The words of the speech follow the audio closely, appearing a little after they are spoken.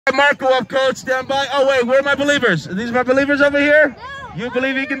Marco up, coach. Stand by. Oh, wait, where are my believers? Are these my believers over here? No. You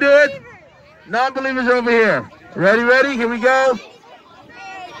believe you can do it? Non-believers over here. Ready? Here we go.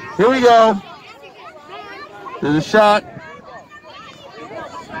 Here we go. There's a shot.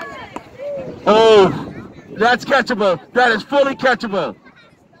 Oh, that's catchable. That is fully catchable.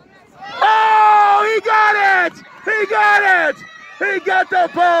 Oh, he got it! He got it! He got the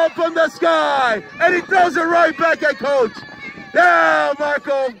ball from the sky, and he throws it right back at coach. Yeah,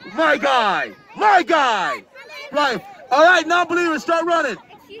 Marco, my guy. Right. All right, non-believers, start running.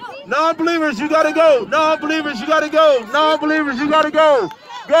 Non-believers, you gotta go. Non-believers, you gotta go. Non-believers, you gotta go.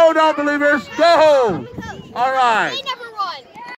 Go, non-believers, go. All right.